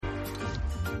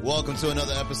Welcome to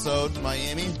another episode,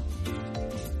 Miami.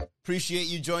 Appreciate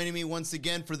you joining me once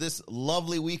again for this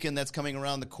lovely weekend that's coming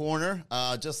around the corner.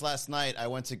 Just last night, I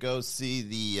went to go see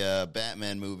the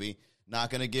Batman movie. Not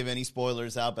going to give any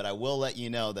spoilers out, but I will let you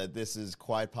know that this is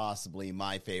quite possibly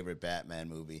my favorite Batman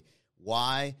movie.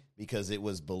 Why? Because it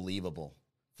was believable.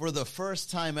 For the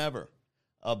first time ever,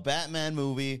 a Batman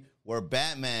movie where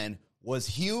Batman was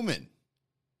human.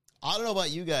 I don't know about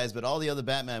you guys, but all the other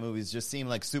Batman movies just seem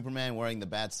like Superman wearing the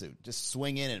Batsuit, just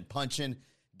swinging and punching,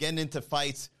 getting into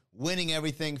fights, winning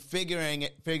everything, figuring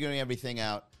everything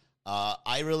out.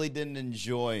 I really didn't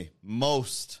enjoy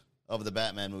most of the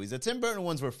Batman movies. The Tim Burton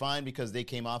ones were fine because they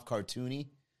came off cartoony,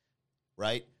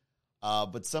 right?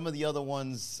 But some of the other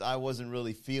ones I wasn't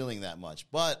really feeling that much.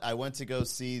 But I went to go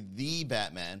see the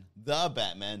Batman,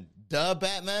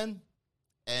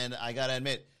 and I gotta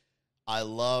admit, I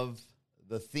love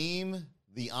the theme,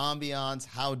 the ambiance,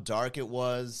 how dark it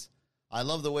was. I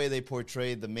love the way they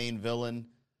portrayed the main villain.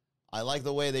 I like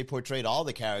the way they portrayed all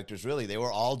the characters, really. They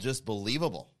were all just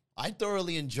believable. I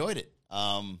thoroughly enjoyed it.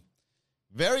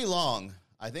 Very long.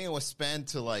 I think it was spent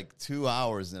to like 2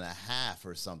 hours and a half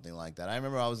or something like that. I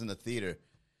remember I was in the theater,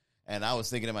 and I was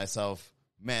thinking to myself,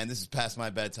 man, this is past my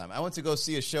bedtime. I went to go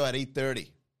see a show at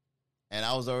 8:30, and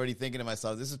I was already thinking to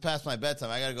myself, this is past my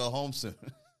bedtime. I got to go home soon.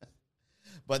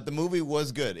 But the movie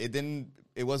was good.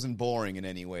 It wasn't boring in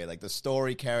any way. Like, the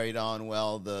story carried on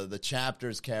well. The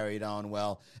chapters carried on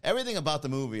well. Everything about the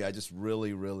movie I just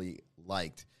really, really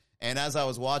liked. And as I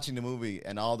was watching the movie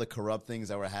and all the corrupt things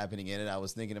that were happening in it, I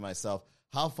was thinking to myself,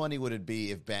 how funny would it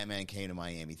be if Batman came to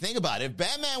Miami? Think about it. If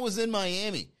Batman was in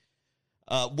Miami,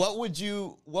 what would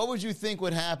you think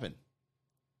would happen?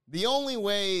 The only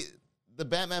way the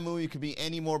Batman movie could be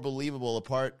any more believable,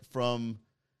 apart from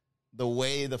the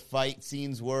way the fight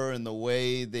scenes were and the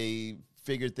way they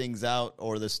figured things out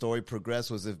or the story progressed,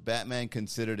 was if Batman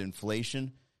considered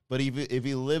inflation. But if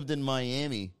he lived in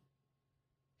Miami,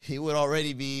 he would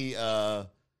already be,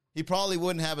 he probably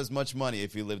wouldn't have as much money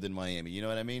if he lived in Miami. You know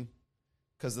what I mean?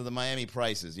 Because of the Miami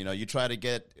prices. You know, you try to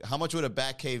get, how much would a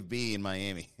Batcave be in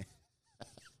Miami?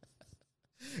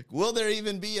 Will there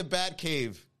even be a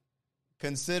Batcave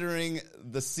considering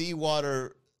the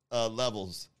seawater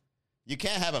levels? You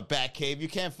can't have a Batcave. You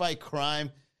can't fight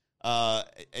crime.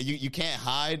 You can't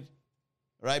hide,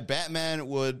 right?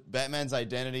 Batman's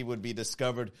identity would be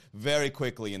discovered very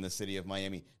quickly in the city of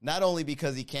Miami. Not only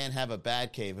because he can't have a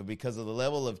Batcave, but because of the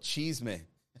level of chisme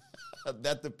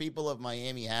that the people of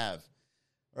Miami have,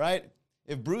 right?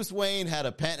 If Bruce Wayne had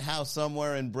a penthouse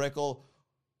somewhere in Brickell,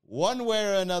 one way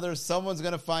or another, someone's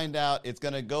going to find out. It's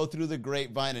going to go through the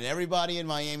grapevine, and everybody in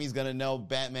Miami is going to know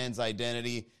Batman's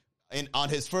identity on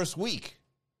his first week.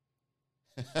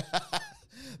 And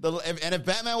if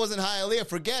Batman was in Hialeah,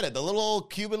 forget it. The little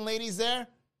old Cuban ladies there,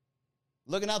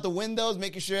 looking out the windows,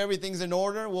 making sure everything's in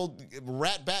order, will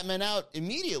rat Batman out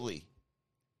immediately.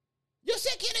 You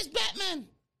sé quién es Batman?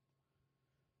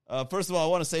 First of all, I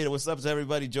want to say what's up to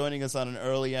everybody joining us on an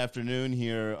early afternoon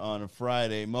here on a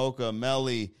Friday. Mocha,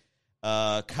 Melly,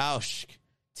 Kaush,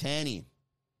 Tanny,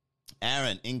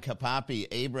 Aaron, Incapapi,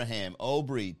 Abraham,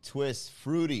 Aubrey, Twist,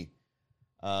 Fruity,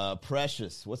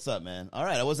 Precious. What's up, man? All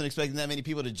right, I wasn't expecting that many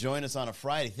people to join us on a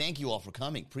Friday. Thank you all for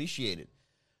coming. Appreciate it.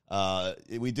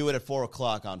 We do it at 4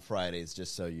 o'clock on Fridays,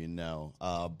 just so you know.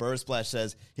 Bird Splash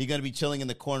says he's going to be chilling in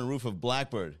the corner roof of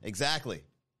Blackbird. Exactly.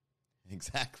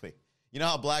 You know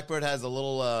how Blackbird has a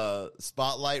little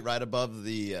spotlight right above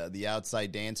the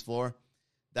outside dance floor?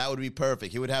 That would be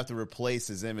perfect. He would have to replace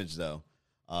his image, though.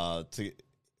 Well,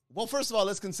 first of all,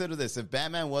 let's consider this. If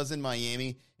Batman was in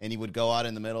Miami and he would go out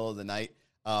in the middle of the night,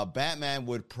 Batman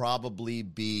would probably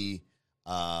be,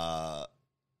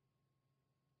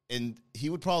 he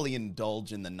would probably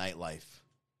indulge in the nightlife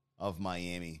of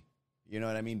Miami. You know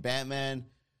what I mean? Batman,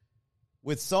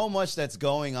 with so much that's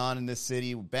going on in this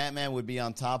city, Batman would be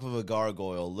on top of a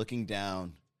gargoyle, looking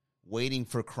down, waiting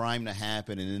for crime to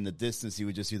happen, and in the distance, he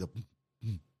would just hear the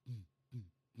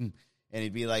and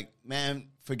he'd be like, man,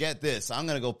 forget this. I'm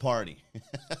going to go party.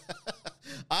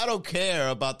 I don't care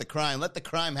about the crime. Let the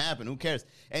crime happen. Who cares?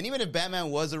 And even if Batman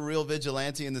was a real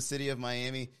vigilante in the city of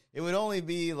Miami, it would only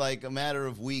be like a matter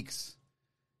of weeks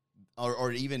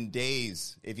or even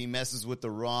days if he messes with the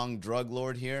wrong drug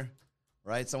lord here,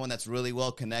 right? Someone that's really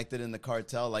well connected in the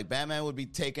cartel. Like, Batman would be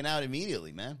taken out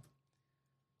immediately, man.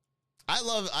 I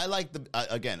like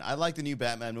the new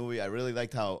Batman movie. I really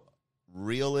liked how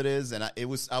real it is, and I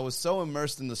was so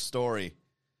immersed in the story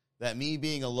that me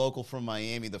being a local from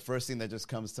Miami, the first thing that just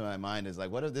comes to my mind is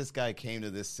like, what if this guy came to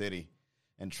this city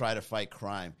and tried to fight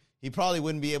crime? He probably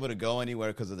wouldn't be able to go anywhere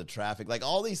because of the traffic. Like,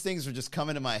 all these things are just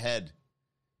coming to my head.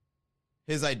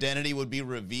 his identity would be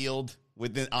revealed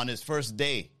on his first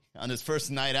day, on his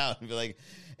first night out, and be like,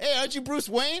 hey, aren't you Bruce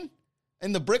Wayne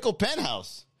in the Brickell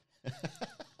penthouse?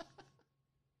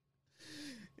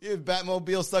 You have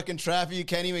Batmobile stuck in traffic, you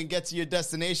can't even get to your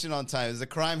destination on time. Is a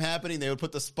crime happening? They would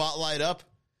put the spotlight up,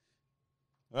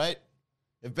 right?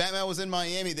 If Batman was in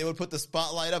Miami, they would put the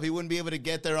spotlight up. He wouldn't be able to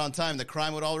get there on time. The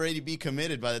crime would already be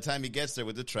committed by the time he gets there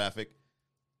with the traffic,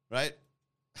 right?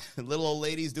 Little old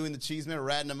ladies doing the cheeseman,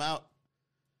 ratting him out.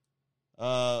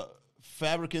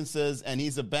 Fabricant says, and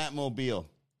he's a Batmobile.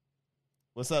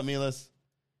 What's up, Milas?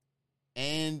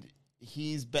 And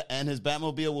his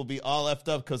Batmobile will be all effed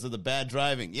up because of the bad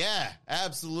driving. Yeah,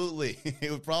 absolutely. He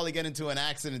would probably get into an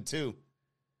accident too.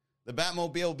 The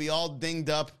Batmobile will be all dinged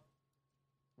up.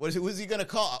 What is he going to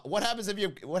call? What happens if the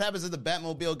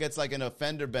Batmobile gets like an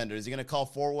fender bender? Is he going to call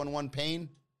 411 Pain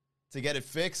to get it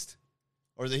fixed?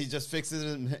 Or does he just fix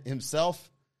it himself?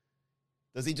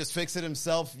 Does he just fix it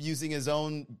himself using his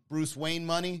own Bruce Wayne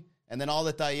money? And then all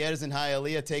the talleres in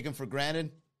Hialeah take him for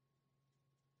granted?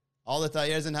 All the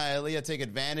talleres in Hialeah take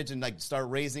advantage and like start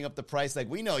raising up the price. Like,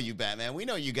 we know you, Batman. We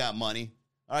know you got money.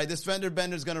 All right, this fender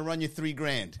bender is going to run you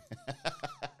 $3,000.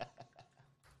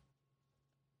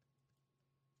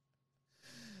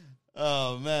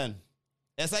 Oh, man.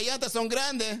 Esas llantas son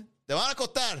grandes. Te van a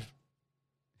costar.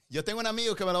 Yo tengo un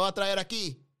amigo que me lo va a traer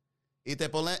aquí. Y te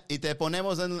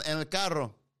ponemos en el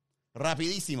carro.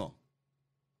 Rapidísimo.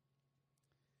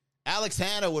 Alex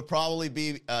Hanna would probably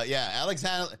be, Alex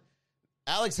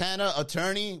Hanna,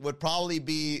 attorney, would probably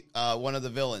be one of the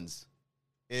villains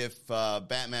if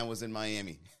Batman was in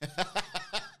Miami.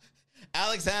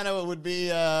 Alex Hanna would be,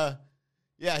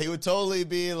 he would totally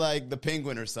be like the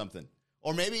Penguin or something.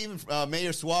 Or maybe even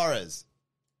Mayor Suarez.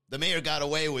 The mayor got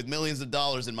away with millions of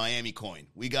dollars in Miami coin.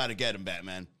 We got to get him,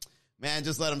 Batman. Man,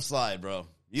 just let him slide, bro.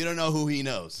 You don't know who he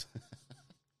knows.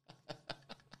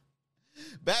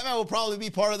 Batman will probably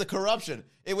be part of the corruption.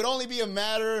 It would only be a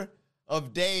matter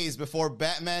of days before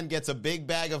Batman gets a big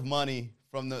bag of money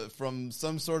from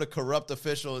some sort of corrupt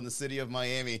official in the city of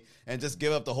Miami and just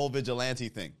give up the whole vigilante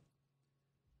thing.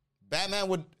 Batman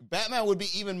would be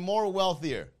even more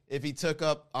wealthier if he took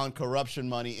up on corruption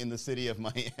money in the city of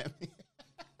Miami.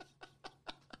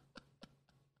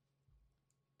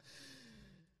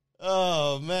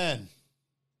 Oh, man.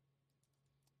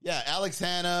 Yeah, Alex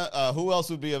Hanna. Who else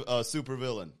would be a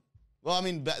supervillain? Well, I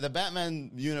mean, the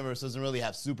Batman universe doesn't really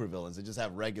have supervillains. They just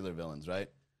have regular villains, right?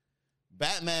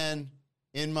 Batman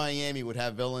in Miami would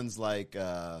have villains like,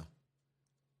 oh,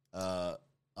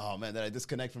 man, did I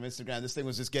disconnect from Instagram? This thing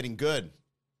was just getting good.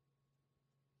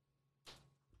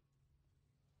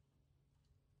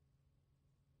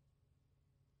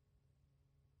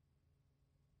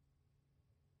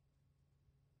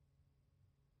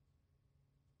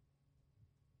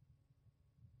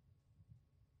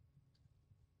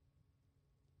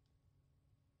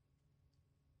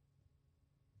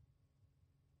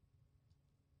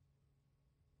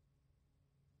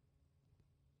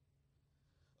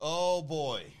 Oh,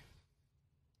 boy.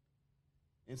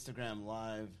 Instagram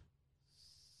Live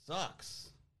sucks.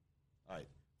 All right.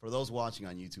 For those watching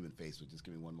on YouTube and Facebook, just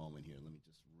give me one moment here. Let me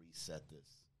just reset this.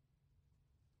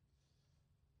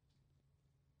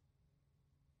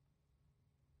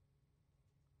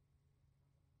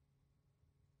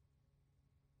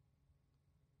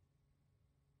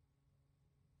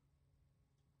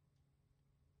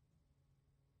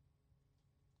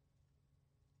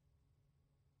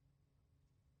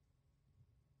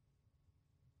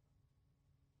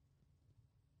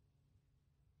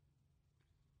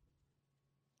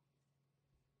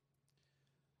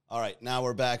 All right, now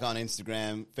we're back on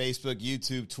Instagram, Facebook,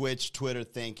 YouTube, Twitch, Twitter.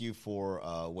 Thank you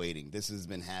for waiting. This has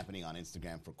been happening on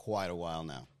Instagram for quite a while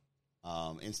now.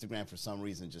 Instagram, for some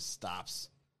reason, just stops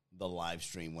the live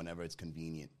stream whenever it's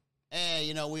convenient. Hey,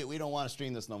 you know, we don't want to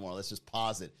stream this no more. Let's just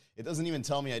pause it. It doesn't even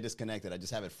tell me I disconnected. I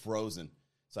just have it frozen.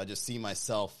 So I just see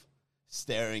myself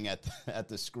staring at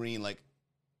the screen like,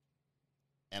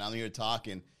 and I'm here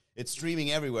talking. It's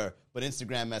streaming everywhere, but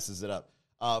Instagram messes it up.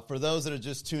 For those that are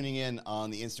just tuning in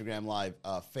on the Instagram Live,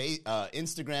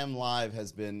 Instagram Live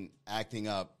has been acting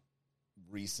up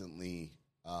recently.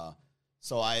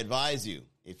 So I advise you,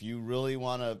 if you really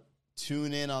want to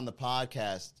tune in on the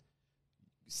podcast,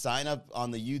 sign up on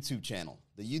the YouTube channel.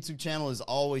 The YouTube channel is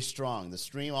always strong. The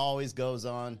stream always goes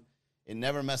on. It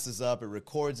never messes up. It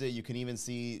records it. You can even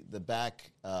see the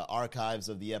back archives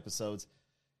of the episodes.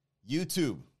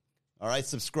 YouTube. All right,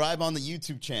 subscribe on the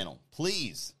YouTube channel,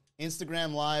 please.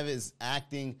 Instagram Live is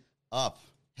acting up,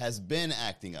 has been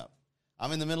acting up.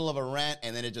 I'm in the middle of a rant,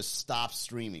 and then it just stops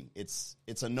streaming. It's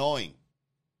annoying.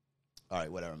 All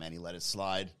right, whatever, man. He let it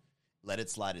slide. Let it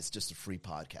slide. It's just a free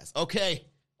podcast. Okay.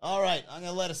 All right. I'm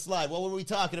going to let it slide. What were we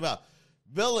talking about?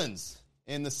 Villains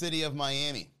in the city of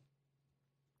Miami.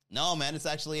 No, man, it's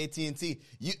actually AT&T.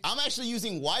 I'm actually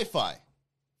using Wi-Fi,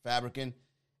 Fabricant.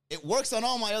 It works on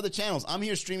all my other channels. I'm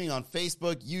here streaming on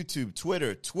Facebook, YouTube,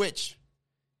 Twitter, Twitch.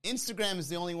 Instagram is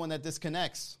the only one that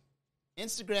disconnects.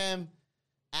 Instagram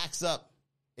acts up.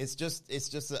 It's just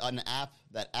an app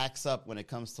that acts up when it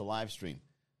comes to live stream.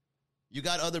 You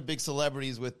got other big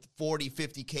celebrities with 40,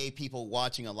 50K people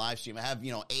watching a live stream. I have,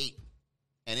 8.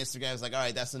 And Instagram's like, all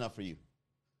right, that's enough for you.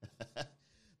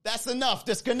 That's enough.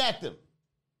 Disconnect him.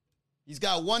 He's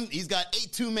got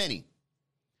 8 too many.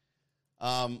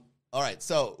 All right,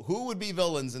 so who would be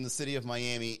villains in the city of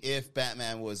Miami if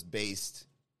Batman was based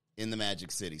in the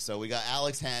Magic City? So we got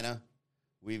Alex Hanna.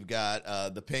 We've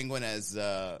got the Penguin as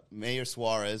Mayor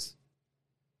Suarez,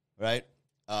 right?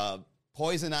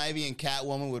 Poison Ivy and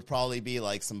Catwoman would probably be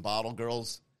like some bottle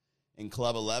girls in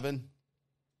Club 11.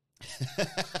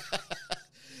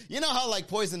 You know how like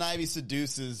Poison Ivy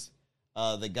seduces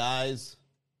the guys?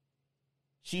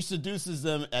 She seduces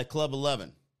them at Club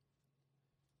 11.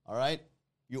 All right?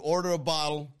 You order a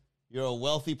bottle. You're a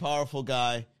wealthy, powerful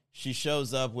guy. She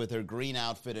shows up with her green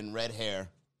outfit and red hair.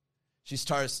 She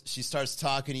starts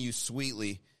talking to you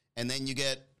sweetly, and then you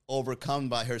get overcome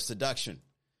by her seduction.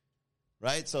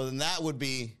 Right? So then that would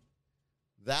be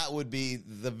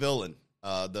the villain,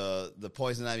 the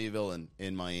Poison Ivy villain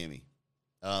in Miami.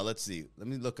 Let's see. Let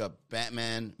me look up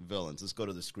Batman villains. Let's go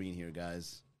to the screen here,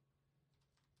 guys.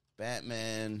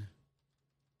 Batman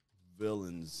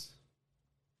villains.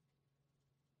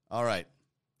 All right.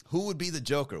 Who would be the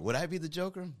Joker? Would I be the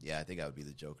Joker? Yeah, I think I would be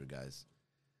the Joker, guys.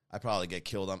 I'd probably get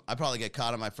killed. I'd probably get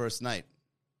caught on my first night.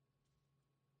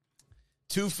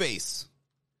 Two-Face.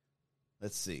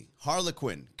 Let's see.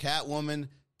 Harlequin, Catwoman,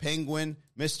 Penguin,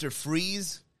 Mr.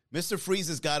 Freeze. Mr. Freeze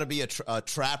has got to be a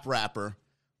trap rapper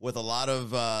with a lot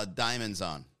of diamonds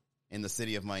on in the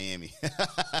city of Miami.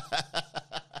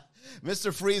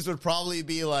 Mr. Freeze would probably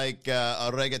be like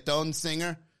a reggaeton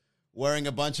singer wearing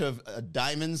a bunch of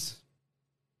diamonds,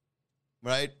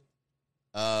 right?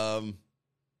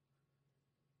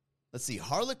 Let's see.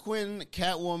 Harlequin,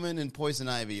 Catwoman, and Poison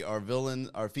Ivy are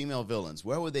female villains.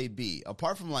 Where would they be?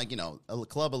 Apart from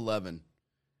Club 11.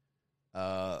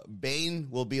 Bane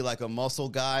will be like a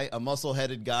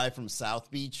muscle-headed guy from South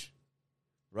Beach,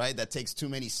 right? That takes too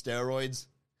many steroids.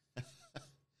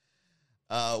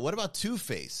 What about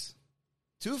Two-Face?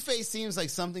 Two-Face seems like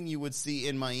something you would see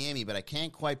in Miami, but I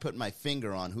can't quite put my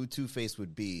finger on who Two-Face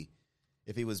would be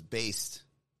if he was based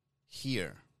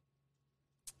here.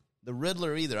 The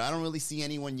Riddler either. I don't really see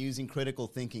anyone using critical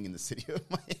thinking in the city of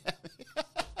Miami.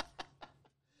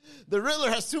 The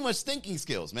Riddler has too much thinking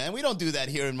skills, man. We don't do that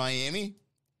here in Miami.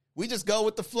 We just go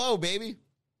with the flow, baby.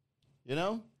 You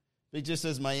know? Big Jish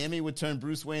says Miami would turn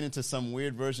Bruce Wayne into some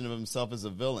weird version of himself as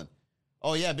a villain.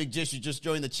 Oh, yeah, Big Jish, you just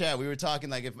joined the chat. We were talking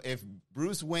like if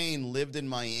Bruce Wayne lived in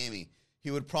Miami,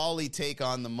 he would probably take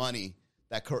on the money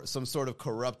that some sort of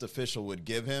corrupt official would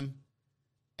give him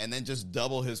and then just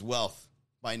double his wealth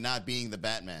by not being the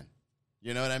Batman.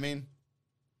 You know what I mean?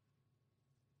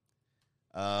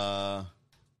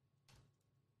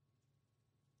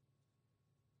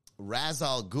 Ra's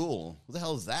al Ghul. Who the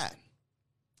hell is that?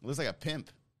 It looks like a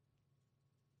pimp.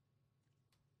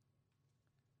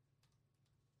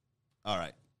 All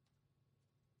right,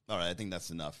 I think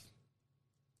that's enough.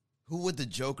 Who would the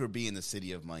Joker be in the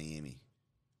city of Miami?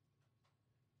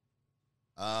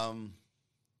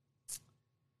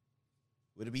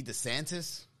 Would it be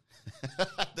DeSantis?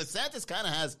 DeSantis kind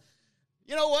of has,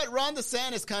 you know what? Ron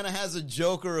DeSantis kind of has a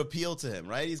Joker appeal to him,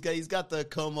 right? He's got the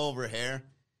comb over hair.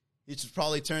 He just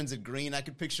probably turns it green. I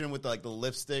could picture him with like the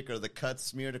lipstick or the cut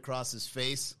smeared across his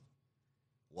face.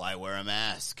 Why wear a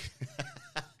mask?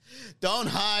 Don't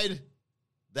hide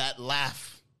that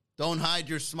laugh. Don't hide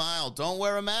your smile. Don't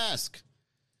wear a mask.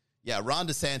 Yeah, Ron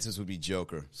DeSantis would be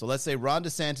Joker. So let's say Ron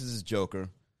DeSantis is Joker.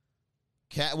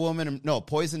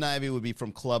 Poison Ivy would be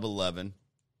from Club 11.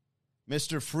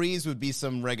 Mr. Freeze would be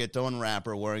some reggaeton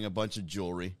rapper wearing a bunch of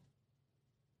jewelry.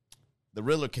 The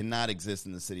Riddler cannot exist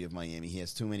in the city of Miami. He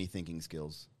has too many thinking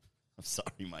skills. I'm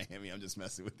sorry, Miami. I'm just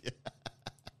messing with you.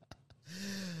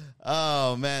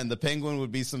 Oh, man. The Penguin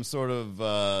would be some sort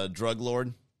of drug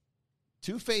lord.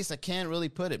 Two-Face, I can't really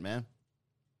put it, man.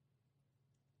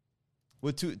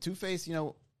 Would Two-Face,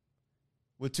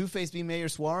 would Two-Face be Mayor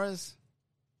Suarez?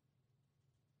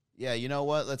 Yeah, you know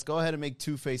what? Let's go ahead and make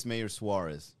Two-Face Mayor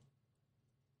Suarez.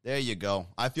 There you go.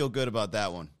 I feel good about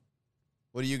that one.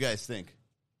 What do you guys think?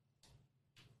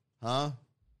 Huh?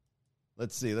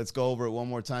 Let's see. Let's go over it one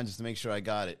more time just to make sure I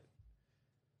got it.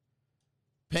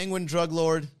 Penguin drug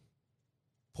lord.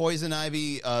 Poison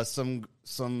Ivy,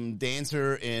 some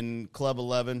dancer in Club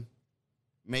 11.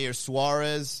 Mayor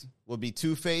Suarez would be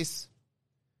Two-Face.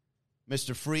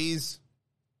 Mr. Freeze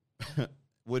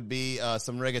would be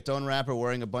some reggaeton rapper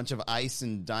wearing a bunch of ice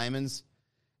and diamonds.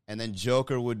 And then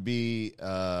Joker would be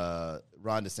Ron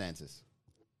DeSantis.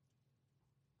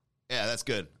 Yeah, that's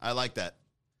good. I like that.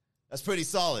 That's pretty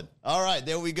solid. All right,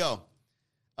 there we go.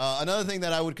 Another thing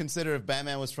that I would consider if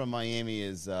Batman was from Miami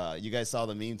is, you guys saw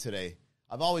the meme today.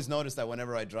 I've always noticed that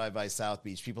whenever I drive by South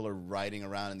Beach, people are riding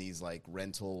around in these like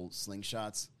rental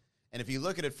slingshots. And if you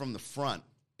look at it from the front,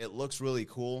 it looks really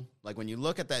cool. Like when you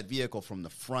look at that vehicle from the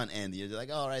front end, you're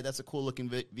like, all right, that's a cool looking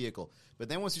vehicle. But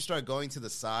then once you start going to the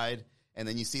side and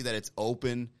then you see that it's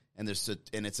open and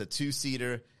it's a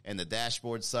two-seater and the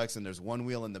dashboard sucks and there's one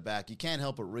wheel in the back, you can't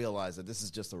help but realize that this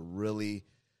is just a really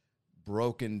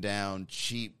broken down,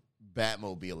 cheap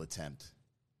Batmobile attempt.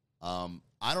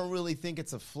 I don't really think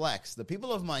it's a flex. The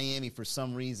people of Miami, for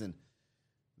some reason,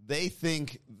 they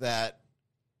think that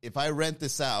if I rent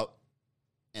this out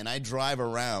and I drive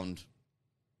around,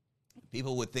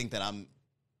 people would think that I'm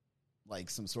like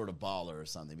some sort of baller or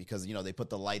something because, you know, they put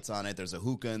the lights on it. There's a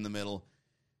hookah in the middle.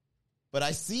 But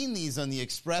I've seen these on the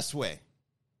expressway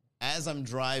as I'm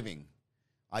driving.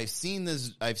 I've seen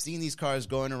these cars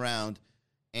going around,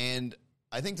 and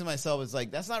I think to myself, it's like,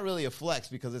 that's not really a flex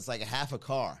because it's like a half a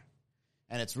car.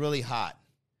 And it's really hot.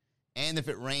 And if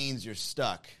it rains, you're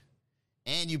stuck.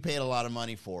 And you paid a lot of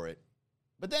money for it.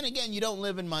 But then again, you don't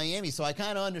live in Miami, so I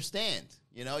kind of understand.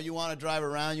 You know, you want to drive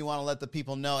around, you want to let the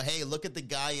people know, hey, look at the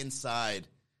guy inside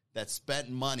that spent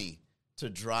money to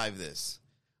drive this.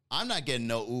 I'm not getting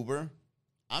no Uber.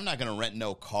 I'm not going to rent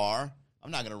no car.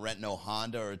 I'm not going to rent no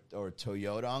Honda or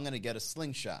Toyota. I'm going to get a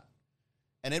slingshot.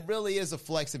 And it really is a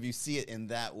flex if you see it in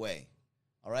that way.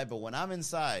 All right, but when I'm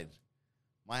inside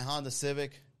my Honda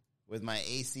Civic with my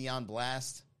AC on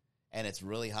blast and it's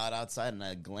really hot outside and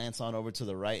I glance on over to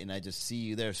the right and I just see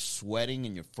you there sweating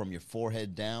and from your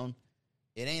forehead down,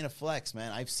 it ain't a flex,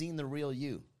 man. I've seen the real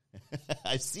you.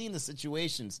 I've seen the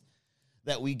situations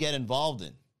that we get involved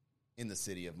in the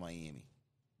city of Miami.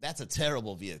 That's a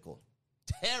terrible vehicle.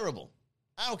 Terrible.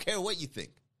 I don't care what you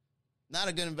think. Not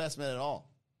a good investment at all.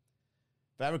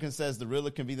 Fabricant says the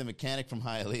Riddler can be the mechanic from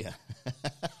Hialeah.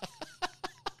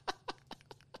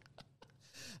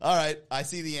 All right, I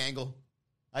see the angle.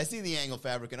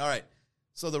 Fabricant. All right,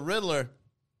 so the Riddler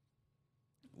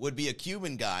would be a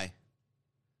Cuban guy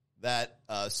that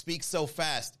speaks so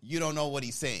fast, you don't know what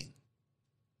he's saying.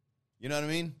 You know what I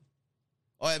mean?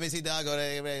 Oh,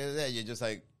 you're just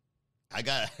like, I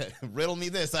got to riddle me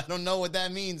this. I don't know what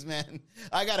that means, man.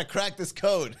 I got to crack this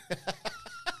code.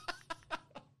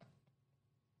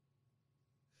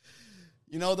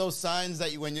 You know those signs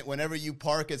that whenever you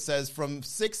park, it says from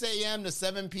 6 a.m. to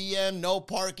 7 p.m., no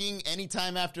parking.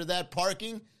 Anytime after that,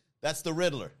 parking. That's the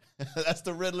Riddler. That's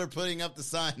the Riddler putting up the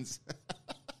signs.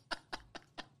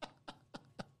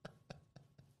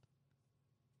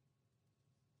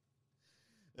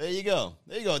 There you go.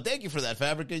 Thank you for that,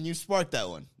 Fabricant. You sparked that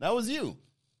one. That was you.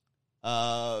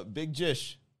 Big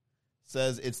Jish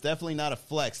says it's definitely not a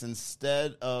flex.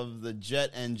 Instead of the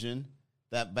jet engine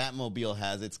that Batmobile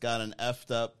has, it's got an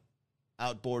effed up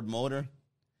outboard motor.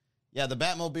 Yeah, the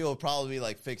Batmobile will probably be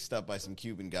like fixed up by some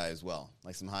Cuban guy as well,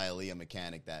 like some Hialeah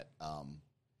mechanic that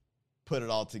put it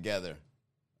all together,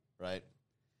 right?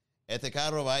 Este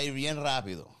carro va a ir bien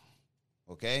rápido,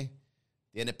 ¿ok?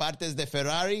 Tiene partes de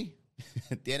Ferrari,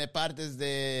 tiene partes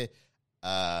de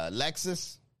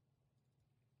Lexus,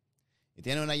 y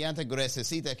tiene una llanta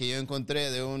gruesecita que yo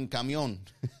encontré de un camión.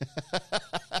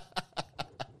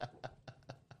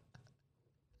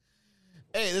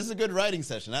 Hey, this is a good writing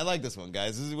session. I like this one,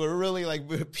 guys. We're really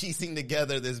we're piecing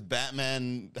together this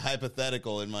Batman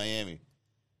hypothetical in Miami.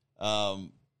 All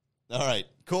right,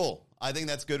 cool. I think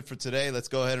that's good for today. Let's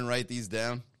go ahead and write these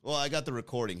down. Well, I got the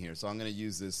recording here, so I'm going to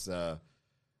use this. I'm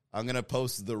going to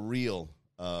post the reel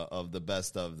of the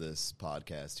best of this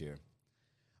podcast here.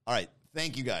 All right,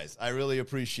 thank you, guys. I really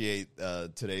appreciate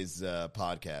today's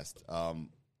podcast. All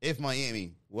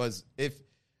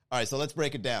right, so let's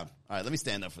break it down. All right, let me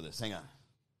stand up for this. Hang on.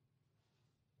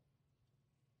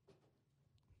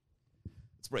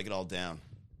 Let's break it all down.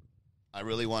 I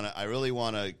really want to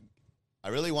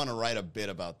write a bit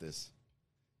about this.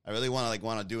 I really want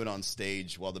to do it on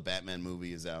stage while the Batman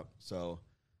movie is out. So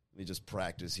let me just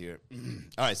practice here.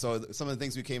 All right, so some of the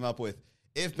things we came up with.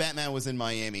 If Batman was in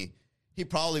Miami, he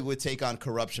probably would take on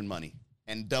corruption money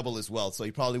and double his wealth, so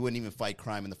he probably wouldn't even fight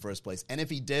crime in the first place. And if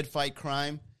he did fight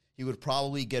crime, he would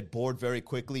probably get bored very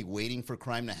quickly waiting for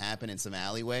crime to happen in some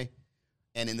alleyway.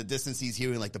 And in the distance, he's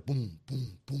hearing like the boom,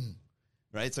 boom, boom,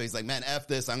 right? So he's like, man, F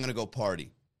this, I'm going to go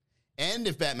party. And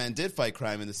if Batman did fight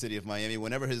crime in the city of Miami,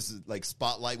 whenever his like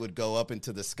spotlight would go up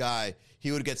into the sky,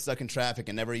 he would get stuck in traffic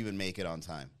and never even make it on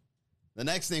time. The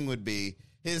next thing would be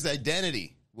his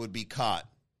identity would be caught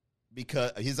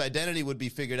because his identity would be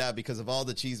figured out because of all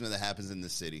the cheeseman that happens in the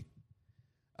city.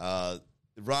 Ron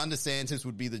DeSantis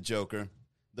would be the Joker.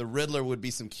 The Riddler would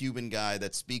be some Cuban guy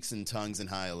that speaks in tongues in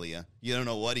Hialeah. You don't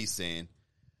know what he's saying.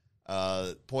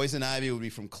 Poison Ivy would be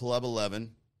from Club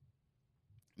 11.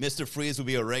 Mr. Freeze would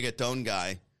be a reggaeton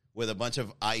guy with a bunch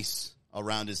of ice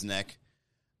around his neck.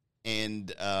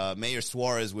 And Mayor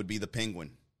Suarez would be the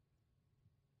Penguin.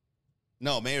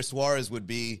 No, Mayor Suarez would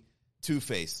be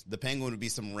Two-Face. The Penguin would be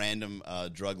some random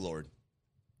drug lord.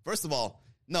 First of all,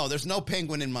 no, there's no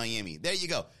penguin in Miami. There you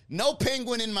go. No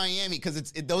penguin in Miami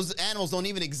because those animals don't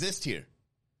even exist here.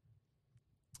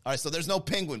 All right, so there's no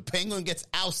penguin. Penguin gets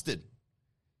ousted.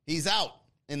 He's out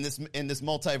in this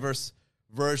multiverse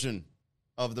version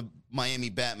of the Miami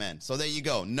Batman. So there you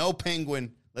go. No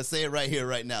penguin. Let's say it right here,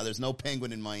 right now. There's no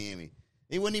penguin in Miami.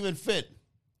 He wouldn't even fit.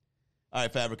 All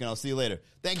right, Fabric, and I'll see you later.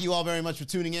 Thank you all very much for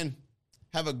tuning in.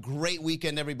 Have a great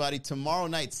weekend, everybody. Tomorrow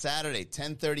night, Saturday,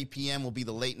 10:30 p.m. will be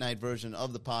the late night version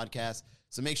of the podcast.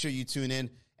 So make sure you tune in.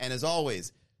 And as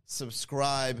always,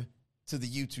 subscribe to the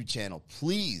YouTube channel.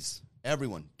 Please,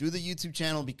 everyone, do the YouTube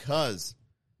channel because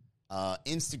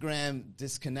Instagram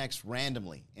disconnects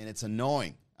randomly, and it's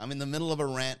annoying. I'm in the middle of a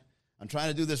rant. I'm trying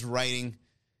to do this writing,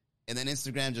 and then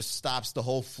Instagram just stops the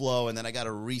whole flow, and then I got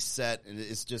to reset. And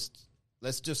it's just,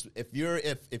 if you're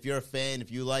a fan,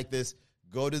 if you like this,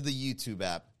 go to the YouTube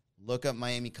app, look up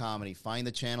Miami Comedy, find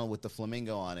the channel with the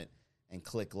flamingo on it, and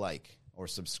click like or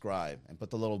subscribe, and put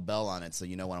the little bell on it so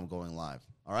you know when I'm going live.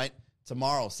 All right?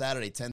 Tomorrow, Saturday, 10